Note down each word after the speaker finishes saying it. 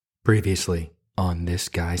Previously on This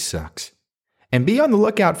Guy Sucks. And be on the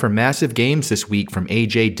lookout for massive games this week from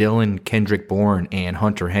AJ Dillon, Kendrick Bourne, and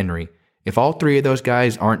Hunter Henry. If all three of those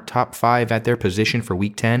guys aren't top 5 at their position for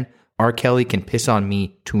Week 10, R. Kelly can piss on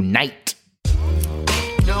me tonight.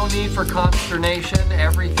 No need for consternation.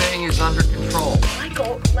 Everything is under control.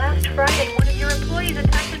 Michael, last Friday, one of your employees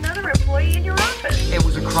attacked another employee in your office. It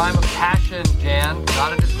was a crime of passion, Jan,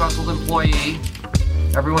 not a disgruntled employee.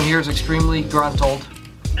 Everyone here is extremely gruntled.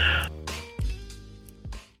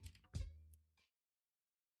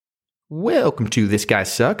 Welcome to This Guy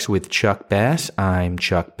Sucks with Chuck Bass. I'm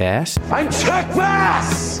Chuck Bass. I'm Chuck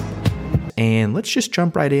Bass! And let's just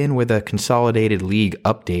jump right in with a consolidated league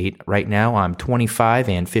update. Right now, I'm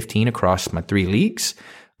 25-15 across my 3 leagues,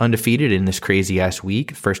 undefeated in this crazy-ass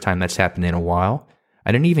week. First time that's happened in a while.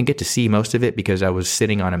 I didn't even get to see most of it because I was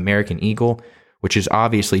sitting on American Eagle, which is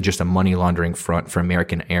obviously just a money laundering front for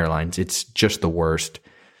American Airlines. It's just the worst.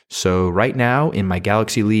 So right now, in my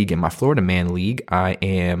Galaxy League and my Florida Man League, I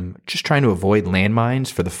am just trying to avoid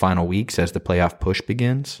landmines for the final weeks as the playoff push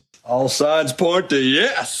begins. All signs point to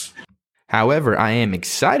yes. However, I am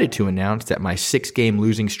excited to announce that my 6-game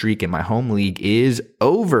losing streak in my home league is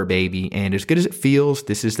over, baby. And as good as it feels,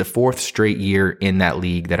 this is the 4th straight year in that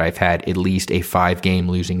league that I've had at least a 5-game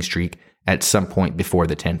losing streak at some point before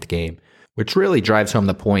the 10th game. Which really drives home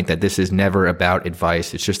the point that this is never about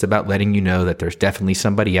advice. It's just about letting you know that there's definitely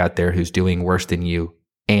somebody out there who's doing worse than you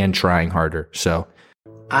and trying harder. So,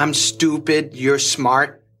 I'm stupid. You're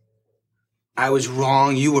smart. I was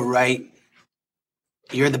wrong. You were right.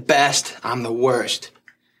 You're the best. I'm the worst.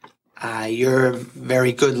 You're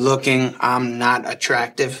very good looking. I'm not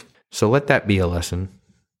attractive. So let that be a lesson.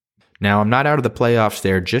 Now, I'm not out of the playoffs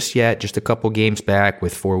there just yet. Just a couple games back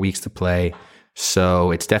with 4 weeks to play.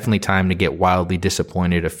 So it's definitely time to get wildly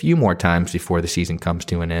disappointed a few more times before the season comes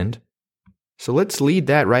to an end. So let's lead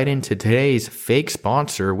that right into today's fake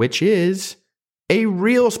sponsor, which is a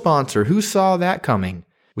real sponsor. Who saw that coming?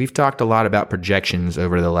 We've talked a lot about projections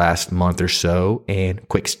over the last month or so, and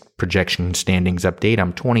quick projection standings update.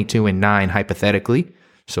 I'm 22-9 hypothetically,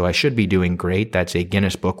 so I should be doing great. That's a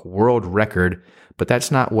Guinness Book World Record, but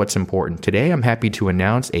that's not what's important. Today, I'm happy to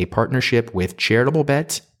announce a partnership with Charitable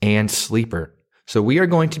Bets and Sleeper. So we are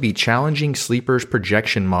going to be challenging Sleeper's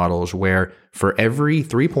projection models where for every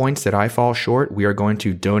 3 points that I fall short, we are going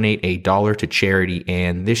to donate $1 to charity.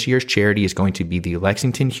 And this year's charity is going to be the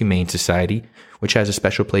Lexington Humane Society, which has a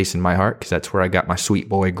special place in my heart because that's where I got my sweet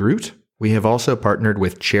boy Groot. We have also partnered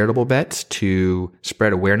with Charitable Bets to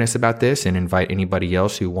spread awareness about this and invite anybody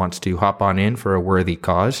else who wants to hop on in for a worthy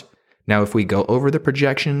cause. Now, if we go over the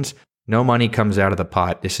projections, no money comes out of the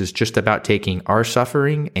pot. This is just about taking our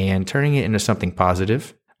suffering and turning it into something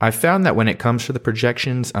positive. I've found that when it comes to the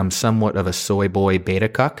projections, I'm somewhat of a soy boy beta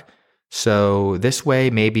cuck. So this way,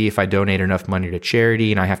 maybe if I donate enough money to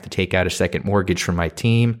charity and I have to take out a second mortgage for my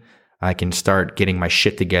team, I can start getting my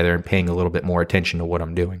shit together and paying a little bit more attention to what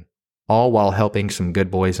I'm doing. All while helping some good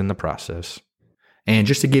boys in the process. And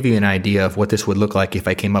just to give you an idea of what this would look like if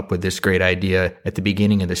I came up with this great idea at the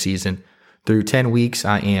beginning of the season, through 10 weeks,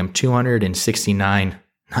 I am 269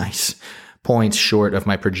 points short of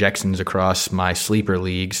my projections across my sleeper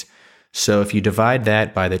leagues. So if you divide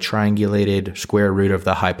that by the triangulated square root of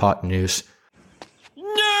the hypotenuse,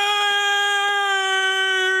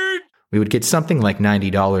 we would get something like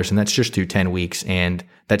 $90, and that's just through 10 weeks, and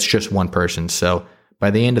that's just one person. So by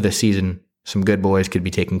the end of the season, some good boys could be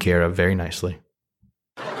taken care of very nicely.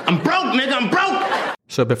 I'm broke, nigga, I'm broke!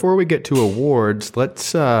 So before we get to awards,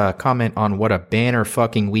 let's comment on what a banner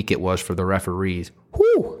fucking week it was for the referees.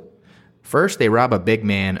 Whew! First, they rob a big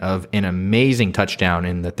man of an amazing touchdown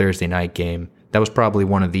in the Thursday night game. That was probably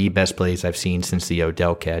one of the best plays I've seen since the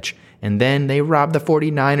Odell catch. And then they robbed the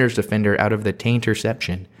 49ers defender out of the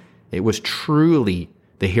tainterception. It was truly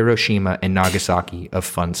the Hiroshima and Nagasaki of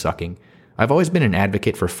fun sucking. I've always been an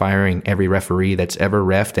advocate for firing every referee that's ever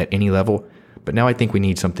reffed at any level, but now I think we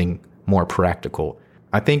need something more practical.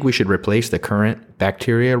 I think we should replace the current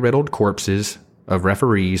bacteria-riddled corpses of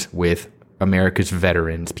referees with America's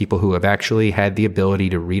veterans, people who have actually had the ability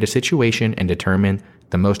to read a situation and determine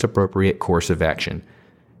the most appropriate course of action.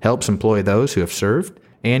 Helps employ those who have served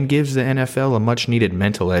and gives the NFL a much-needed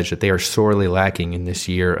mental edge that they are sorely lacking in this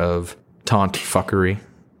year of taunt fuckery.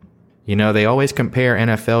 You know, they always compare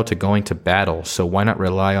NFL to going to battle, so why not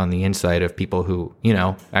rely on the insight of people who,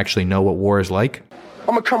 actually know what war is like? I'm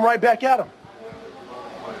gonna come right back at him.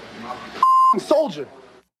 Soldier.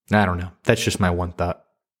 I don't know. That's just my one thought.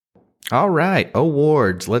 All right,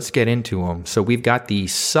 awards. Let's get into them. So we've got the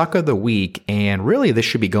Suck of the Week, and really this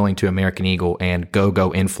should be going to American Eagle and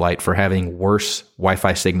GoGo In-Flight for having worse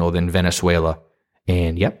Wi-Fi signal than Venezuela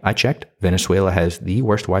And yep, I checked. Venezuela has the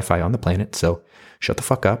worst Wi-Fi on the planet, so shut the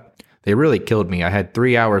fuck up. They really killed me. I had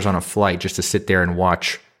 3 hours on a flight just to sit there and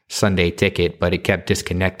watch Sunday Ticket, but it kept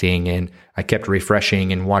disconnecting, and I kept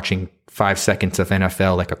refreshing and watching 5 seconds of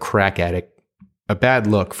NFL like a crack addict. A bad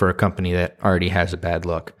look for a company that already has a bad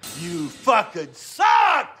look. You fucking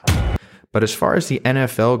suck! But as far as the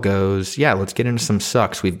NFL goes, yeah, let's get into some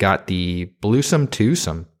sucks. We've got the Bluesome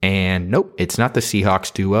Twosome, and nope, it's not the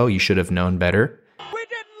Seahawks duo. You should have known better. We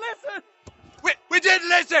didn't listen! We didn't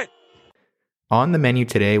listen! On the menu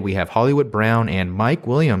today, we have Hollywood Brown and Mike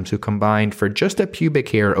Williams, who combined for just a pubic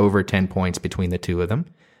hair over 10 points between the two of them.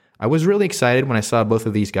 I was really excited when I saw both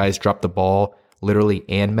of these guys drop the ball, literally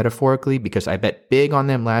and metaphorically, because I bet big on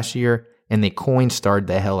them last year, and they coin-starred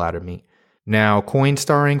the hell out of me. Now,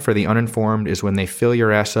 coin-starring for the uninformed is when they fill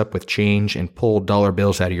your ass up with change and pull dollar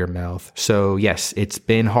bills out of your mouth. So yes, it's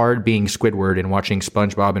been hard being Squidward and watching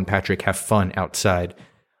SpongeBob and Patrick have fun outside.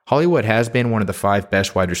 Hollywood has been one of the 5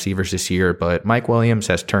 best wide receivers this year, but Mike Williams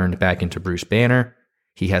has turned back into Bruce Banner.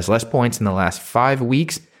 He has less points in the last 5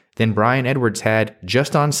 weeks than Bryan Edwards had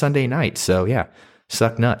just on Sunday night. So yeah,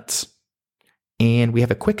 suck nuts. And we have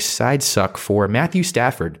a quick side suck for Matthew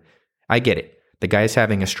Stafford. I get it. The guy's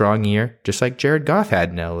having a strong year, just like Jared Goff had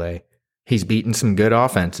in LA. He's beaten some good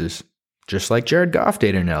offenses, just like Jared Goff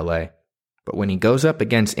did in LA. But when he goes up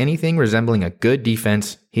against anything resembling a good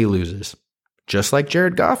defense, he loses, just like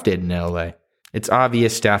Jared Goff did in LA. It's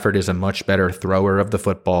obvious Stafford is a much better thrower of the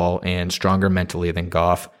football and stronger mentally than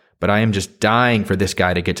Goff, but I am just dying for this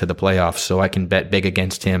guy to get to the playoffs so I can bet big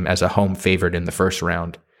against him as a home favorite in the first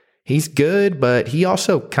round. He's good, but he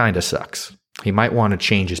also kind of sucks. He might want to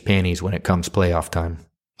change his panties when it comes playoff time.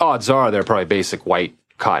 Odds are they're probably basic white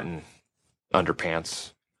cotton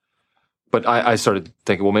underpants. But I started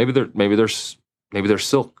thinking, well, maybe they're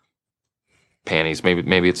silk panties.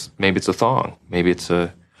 Maybe it's a thong. Maybe it's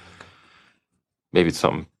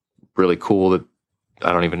something really cool that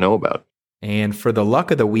I don't even know about. And for the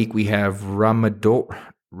luck of the week, we have Ramondre.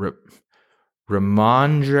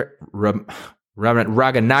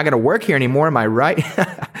 Not going to work here anymore, am I right?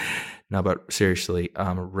 No, but seriously,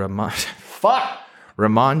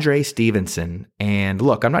 Ramondre Stevenson. And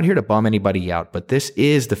look, I'm not here to bum anybody out, but this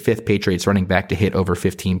is the 5th Patriots running back to hit over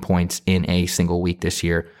 15 points in a single week this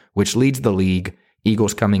year, which leads the league.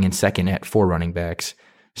 Eagles coming in second at 4 running backs.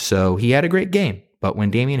 So he had a great game. But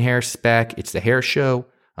when Damian Harris is back, it's the Harris show,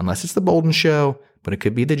 unless it's the Bolden show, but it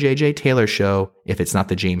could be the J.J. Taylor show if it's not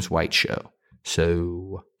the James White show.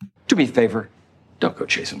 So do me a favor, don't go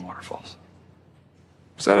chasing waterfalls.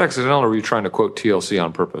 Was that accidental, or were you trying to quote TLC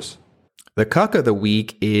on purpose? The cuck of the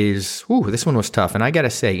week is, this one was tough. And I got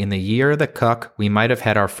to say, in the year of the cuck, we might have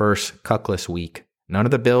had our first cuckless week. None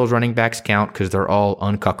of the Bills running backs count because they're all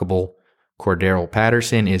uncuckable. Cordero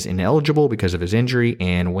Patterson is ineligible because of his injury,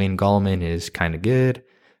 and Wayne Gallman is kind of good.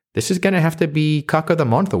 This is going to have to be Cuck of the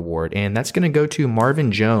Month award, and that's going to go to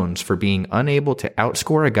Marvin Jones for being unable to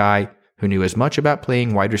outscore a guy who knew as much about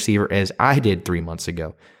playing wide receiver as I did 3 months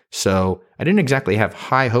ago. So I didn't exactly have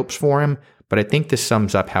high hopes for him, but I think this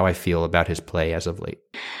sums up how I feel about his play as of late.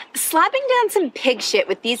 Slapping down some pig shit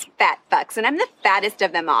with these fat fucks, and I'm the fattest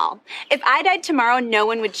of them all. If I died tomorrow, no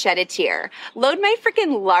one would shed a tear. Load my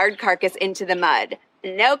freaking lard carcass into the mud.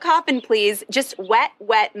 No coffin, please. Just wet,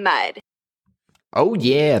 wet mud. Oh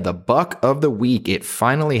yeah, the buck of the week. It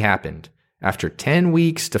finally happened. After 10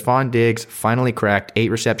 weeks, Stephon Diggs finally cracked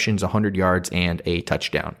 8 receptions, 100 yards, and a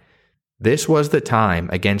touchdown. This was the time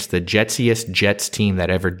against the jetsiest Jets team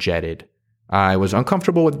that ever jetted. I was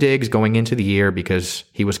uncomfortable with Diggs going into the year because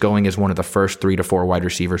he was going as one of the first 3 to 4 wide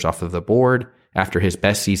receivers off of the board after his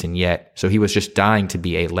best season yet, so he was just dying to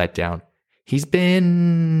be a letdown. He's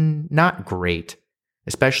been not great,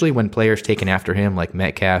 especially when players taken after him like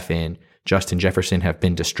Metcalf and Justin Jefferson have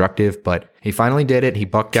been destructive, but he finally did it. He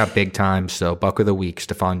bucked out big time, so buck of the week,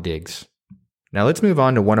 Stephon Diggs. Now let's move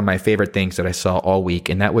on to one of my favorite things that I saw all week,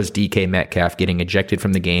 and that was DK Metcalf getting ejected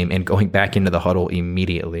from the game and going back into the huddle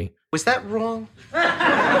immediately. Was that wrong?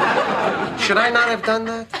 Should I not have done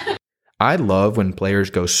that? I love when players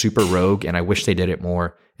go super rogue, and I wish they did it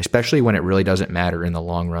more, especially when it really doesn't matter in the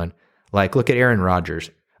long run. Like, look at Aaron Rodgers.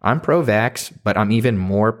 I'm pro-vax, but I'm even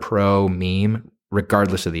more pro-meme,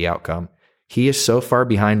 regardless of the outcome. He is so far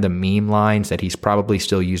behind the meme lines that he's probably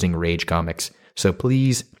still using Rage comics. So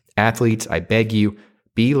please, athletes, I beg you,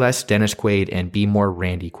 be less Dennis Quaid and be more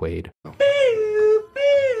Randy Quaid.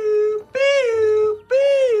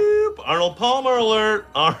 Arnold Palmer alert!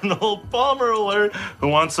 Arnold Palmer alert! Who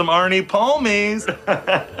wants some Arnie Palmies?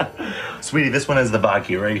 Sweetie, this one has the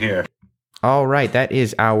vodka right here. All right, that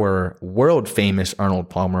is our world famous Arnold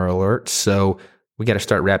Palmer alert. So we got to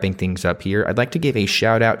start wrapping things up here. I'd like to give a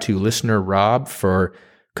shout out to listener Rob for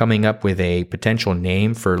coming up with a potential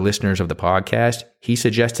name for listeners of the podcast. He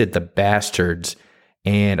suggested the Bastards,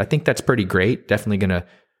 and I think that's pretty great. Definitely going to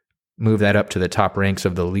move that up to the top ranks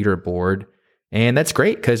of the leaderboard. And that's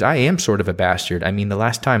great because I am sort of a bastard. I mean, the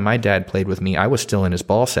last time my dad played with me, I was still in his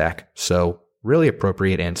ball sack. So really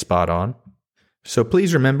appropriate and spot on. So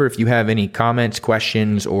please remember, if you have any comments,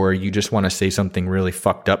 questions, or you just want to say something really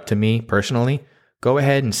fucked up to me personally, go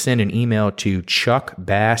ahead and send an email to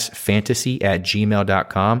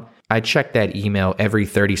chuckbassfantasy@gmail.com. I check that email every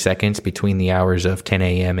 30 seconds between the hours of 10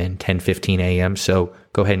 a.m. and 10:15 a.m., so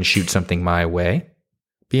go ahead and shoot something my way.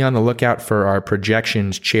 Be on the lookout for our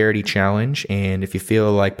Projections Charity Challenge, and if you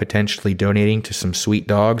feel like potentially donating to some sweet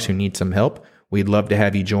dogs who need some help, we'd love to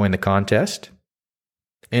have you join the contest.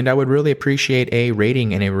 And I would really appreciate a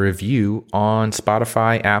rating and a review on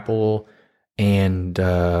Spotify, Apple, and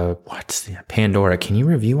Pandora. Can you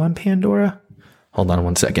review on Pandora? Hold on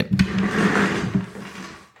one second.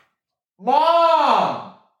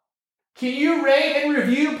 Mom! Can you rate and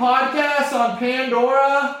review podcasts on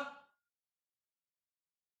Pandora?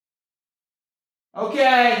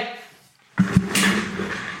 Okay.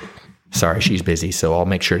 Sorry, she's busy, so I'll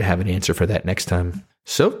make sure to have an answer for that next time.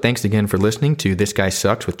 So thanks again for listening to This Guy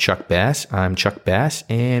Sucks with Chuck Bass. I'm Chuck Bass,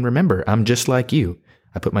 and remember, I'm just like you.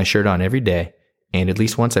 I put my shirt on every day, and at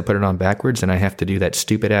least once I put it on backwards, and I have to do that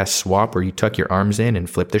stupid-ass swap where you tuck your arms in and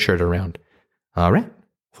flip the shirt around. All right,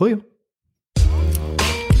 for you.